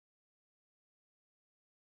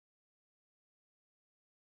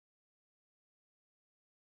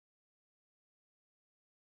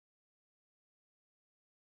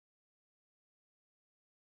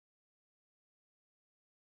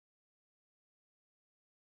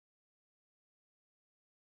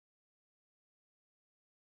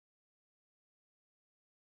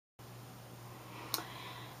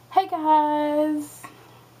guys,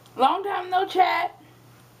 long time no chat.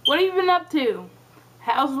 What have you been up to?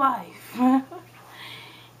 How's life?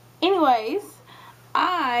 Anyways,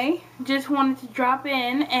 I just wanted to drop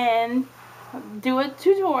in and do a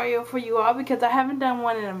tutorial for you all because I haven't done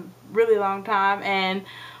one in a really long time, and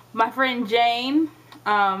my friend Jane,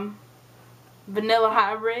 Vanilla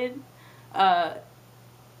Hybrid,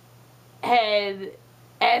 had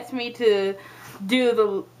asked me to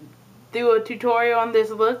do a tutorial on this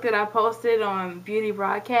look that I posted on Beauty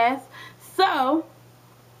Broadcast. So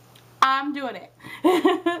I'm doing it.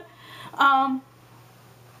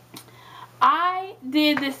 I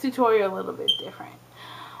did this tutorial a little bit different.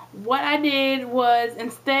 What I did was,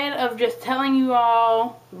 instead of just telling you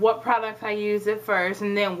all what products I use at first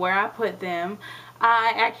and then where I put them,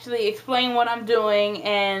 I actually explain what I'm doing,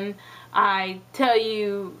 and I tell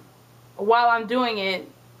you while I'm doing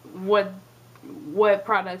it what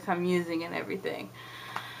products I'm using and everything.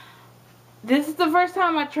 This is the first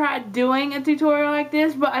time I tried doing a tutorial like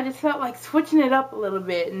this, but I just felt like switching it up a little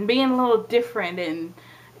bit and being a little different and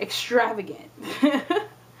extravagant.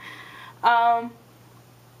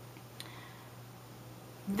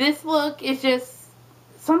 This look is just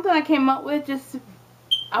something I came up with.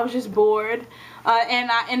 I was just bored,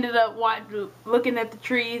 and I ended up looking at the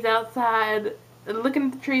trees outside.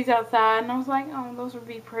 And I was like, oh, those would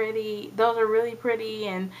be pretty. Those are really pretty.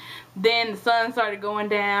 And then the sun started going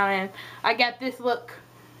down, and I got this look.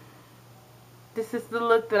 This is the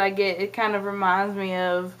look that I get. It kind of reminds me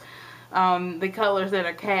of the colors that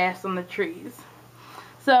are cast on the trees.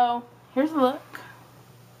 So here's the look.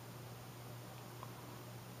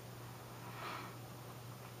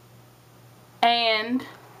 And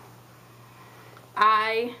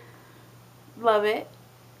I love it.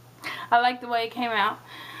 I like the way it came out.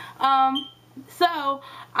 So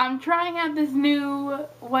I'm trying out this new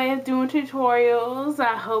way of doing tutorials.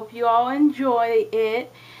 I hope you all enjoy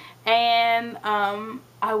it, and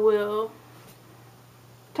I will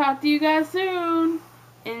talk to you guys soon.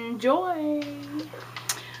 Enjoy.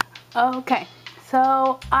 Okay,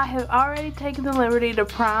 so I have already taken the liberty to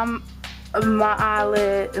prime my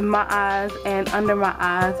eyelid, my eyes, and under my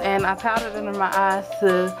eyes, and I powdered under my eyes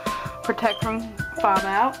to protect from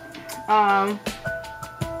fallout. I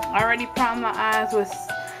already primed my eyes with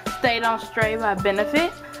Don't Stray by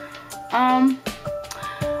Benefit.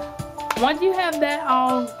 Once you have that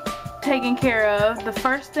all taken care of, the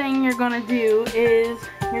first thing you're gonna do is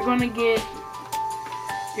you're gonna get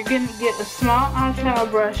a small eyeshadow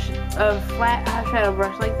brush, a flat eyeshadow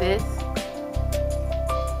brush like this.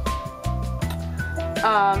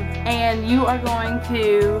 And you are going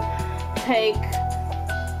to take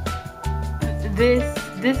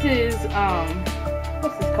this is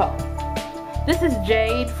what's this called? This is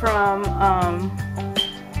Jade from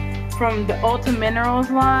the Ulta Minerals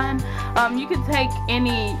line. You can take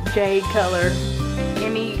any jade color,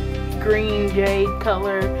 any green jade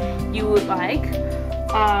color you would like,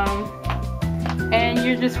 and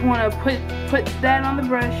you just want to put that on the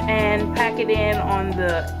brush and pack it in on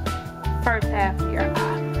the first half of your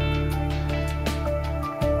eye.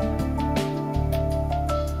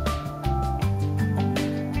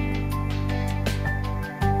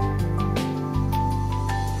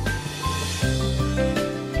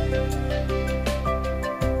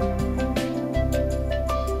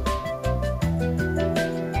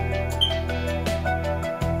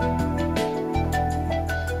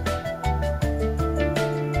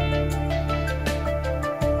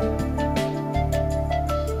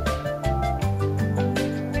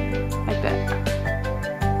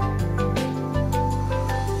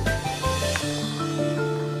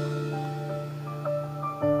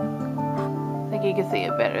 You can see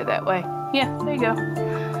it better that way. Yeah, there you go.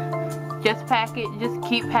 Just pack it, just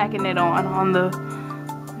keep packing it on the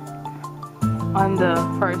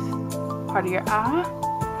first part of your eye.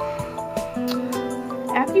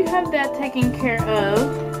 After you have that taken care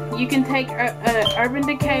of, you can take an Urban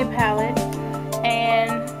Decay palette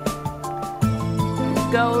and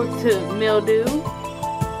go to Mildew,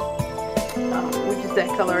 which is that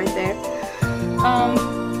color right there.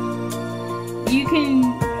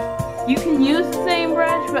 You can use the same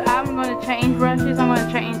brush, but I'm going to change brushes. I'm going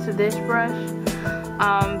to change to this brush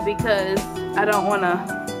because I don't want to.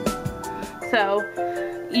 So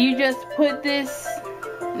you just put this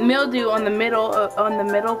Mildew on the middle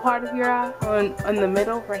part of your eye, on the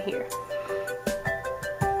middle right here.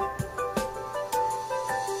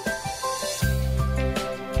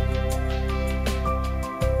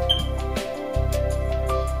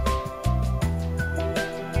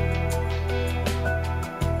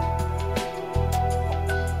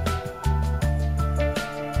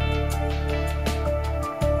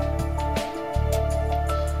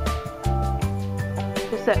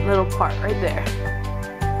 just that little part right there.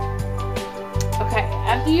 Okay,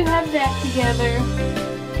 after you have that together,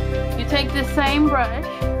 you take the same brush,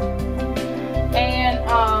 and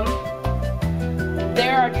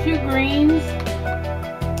there are 2 greens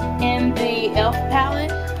in the E.L.F.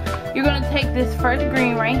 palette. You're going to take this first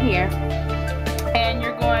green right here, and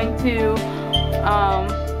you're going to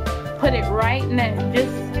put it right next,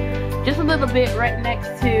 just a little bit right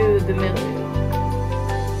next to the mildew.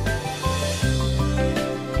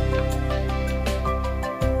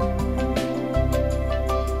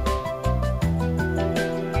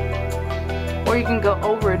 Or you can go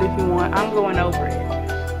over it if you want. I'm going over it.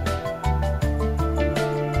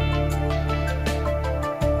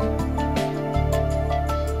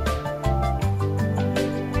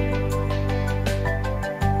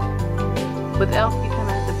 With E.L.F. you kind of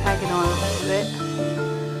have to pack it on a little bit.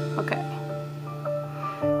 Okay.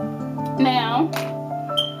 Now,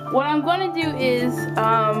 what I'm going to do is,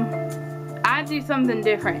 I do something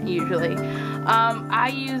different usually. I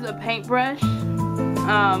use a paintbrush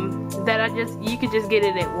that you could just get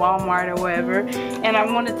it at Walmart or wherever. And I'm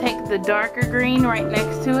going to take the darker green right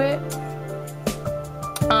next to it.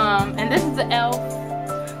 And this is the E.L.F.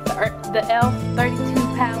 32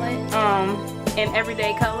 palette in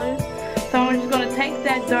everyday colors. So I'm just going to take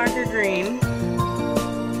that darker green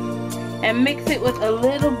and mix it with a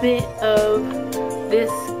little bit of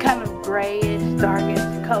this kind of grayish, darkish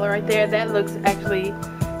color right there. That looks actually,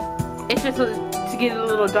 it's just to get it a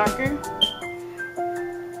little darker.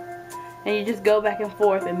 And you just go back and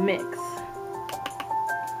forth and mix.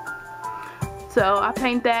 So I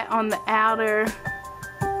paint that on the outer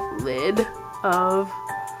lid of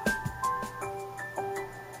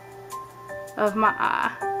my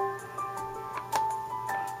eye.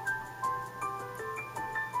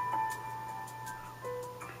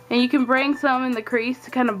 And you can bring some in the crease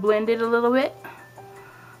to kind of blend it a little bit.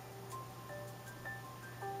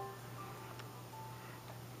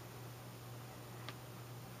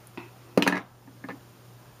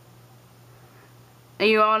 And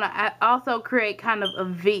you want to also create kind of a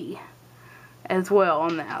V as well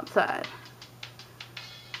on the outside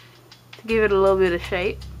to give it a little bit of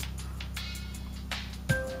shape.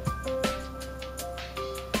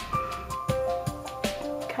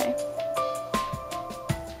 Okay.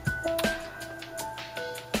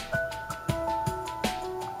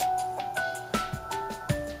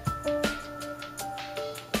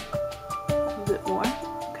 A little bit more.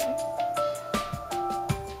 Okay.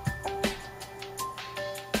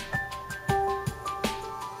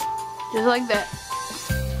 Just like that.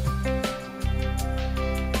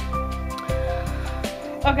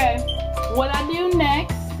 Okay, what I do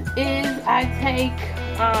next is I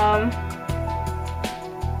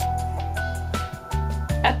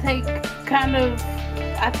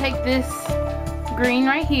take this green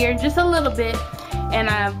right here, just a little bit, and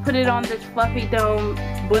I put it on this fluffy dome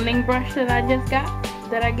blending brush that I just got,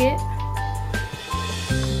 that I get.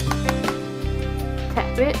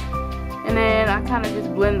 Tap it. And then I kind of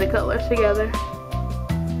just blend the colors together.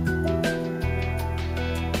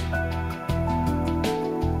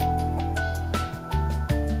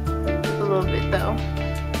 Just a little bit though.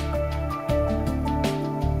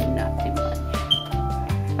 Not too much.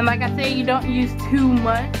 And like I said, you don't use too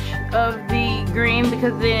much of the green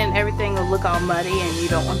because then everything will look all muddy and you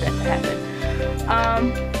don't want that to happen.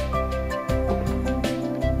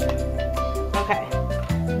 Okay.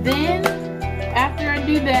 Then, after I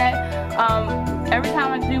do that, every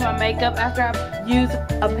time I do my makeup, after I use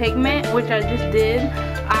a pigment, which I just did,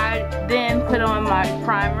 I then put on my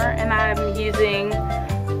primer, and I'm using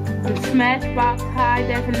the Smashbox High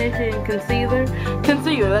Definition Concealer,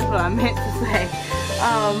 that's what I meant to say,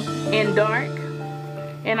 in dark,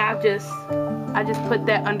 and I just put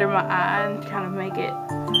that under my eye and kind of make it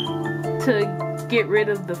to get rid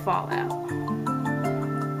of the fallout.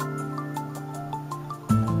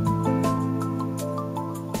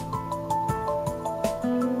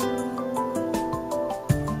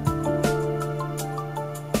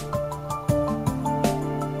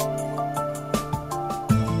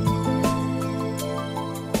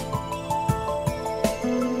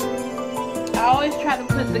 I always try to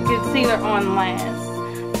put the concealer on last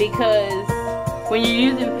because when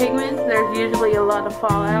you're using pigments, there's usually a lot of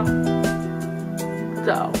fallout.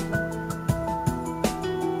 So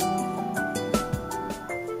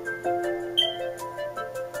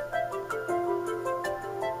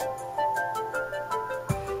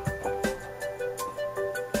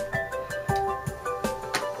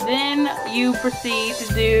then you proceed to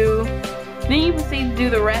do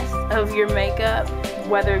the rest of your makeup,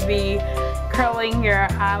 whether it be curling your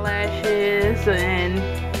eyelashes and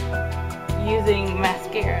using mascara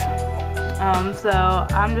mascara. So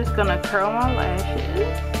I'm just gonna curl my lashes.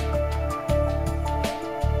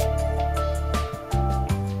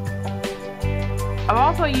 I've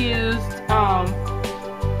also used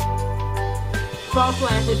false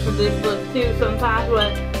lashes for this look too sometimes,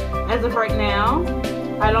 but as of right now,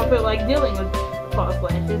 I don't feel like dealing with false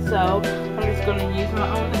lashes, so I'm just gonna use my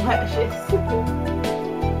own lashes.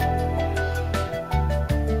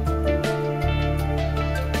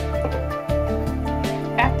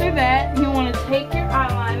 After that, you want to take your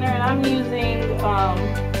eyeliner, and I'm using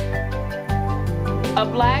a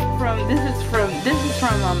black from this is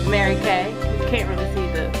from Mary Kay. You can't really see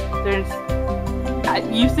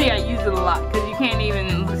you see I use it a lot because you can't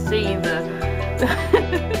even see the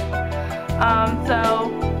so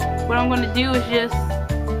what I'm going to do is just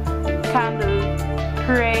kind of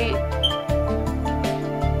create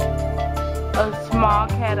a small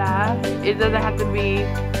cat eye. It doesn't have to be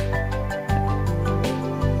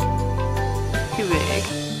too big.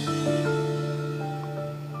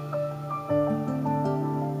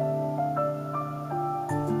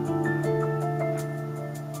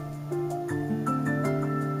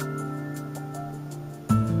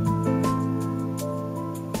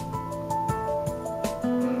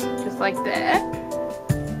 Just like that.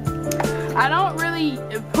 I don't really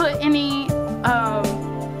put any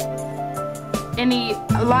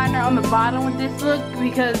liner on the bottom with this look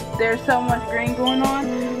because there's so much green going on,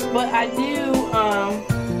 but I do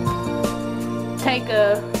take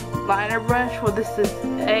a liner brush. Well, this is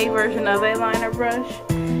a version of a liner brush,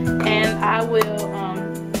 and I will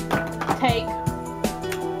take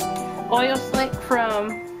Oil Slick from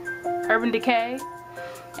Urban Decay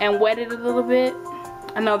and wet it a little bit.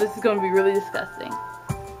 I know this is going to be really disgusting.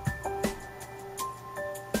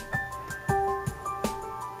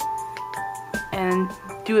 And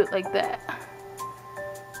do it like that.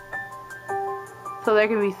 So there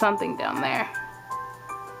can be something down there.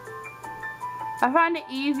 I find it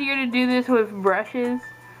easier to do this with brushes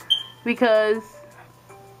because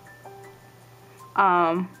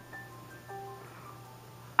I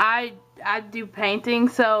do painting,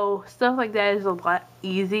 so stuff like that is a lot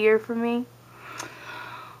easier for me.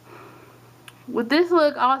 With this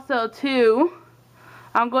look also too,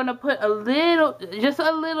 I'm going to put just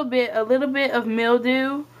a little bit of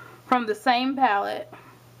Mildew from the same palette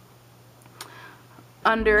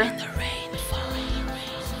under,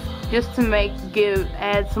 just to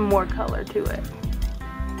add some more color to it.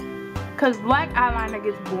 Cause black eyeliner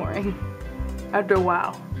gets boring after a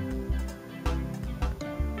while.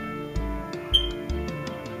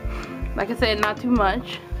 Like I said, not too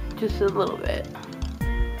much, just a little bit.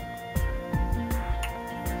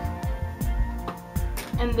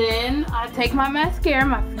 And then I take my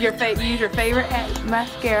mascara, use your favorite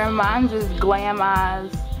mascara. Mine's is Glam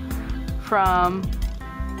Eyes from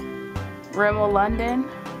Rimmell London.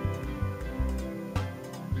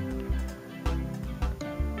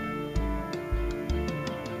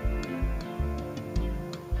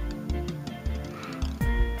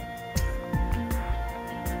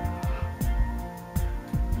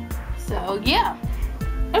 So yeah.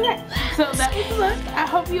 Okay, so that was the look. I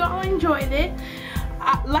hope you all enjoyed it.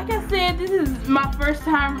 Like I said, this is my first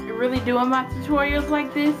time really doing my tutorials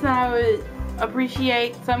like this, and I would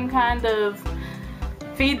appreciate some kind of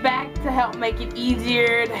feedback to help make it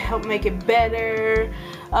easier, to help make it better,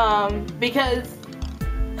 because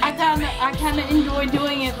I kind of enjoy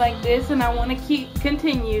doing it like this, and I want to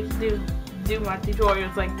continue to do my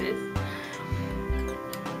tutorials like this.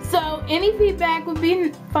 So any feedback would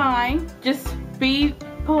be fine. Just be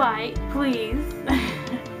polite, please.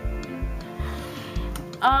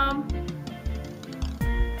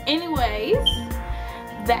 Anyways,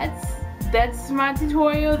 that's my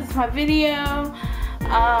tutorial, that's my video.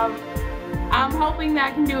 I'm hoping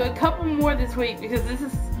that I can do a couple more this week because this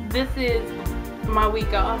is my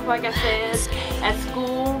week off. Like I said, at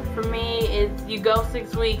school for me you go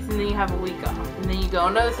 6 weeks and then you have a week off, and then you go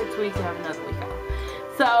another 6 weeks and have another week off.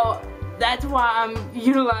 So that's why I'm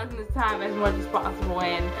utilizing this time as much as possible,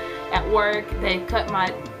 and at work they cut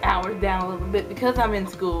my hours down a little bit because I'm in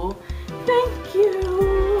school. Thank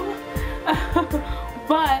you.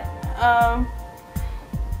 But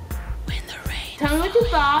tell me what you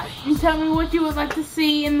thought, and tell me what you would like to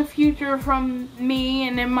see in the future from me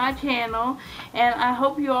and in my channel. And I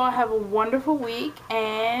hope you all have a wonderful week,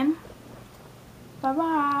 and bye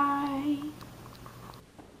bye.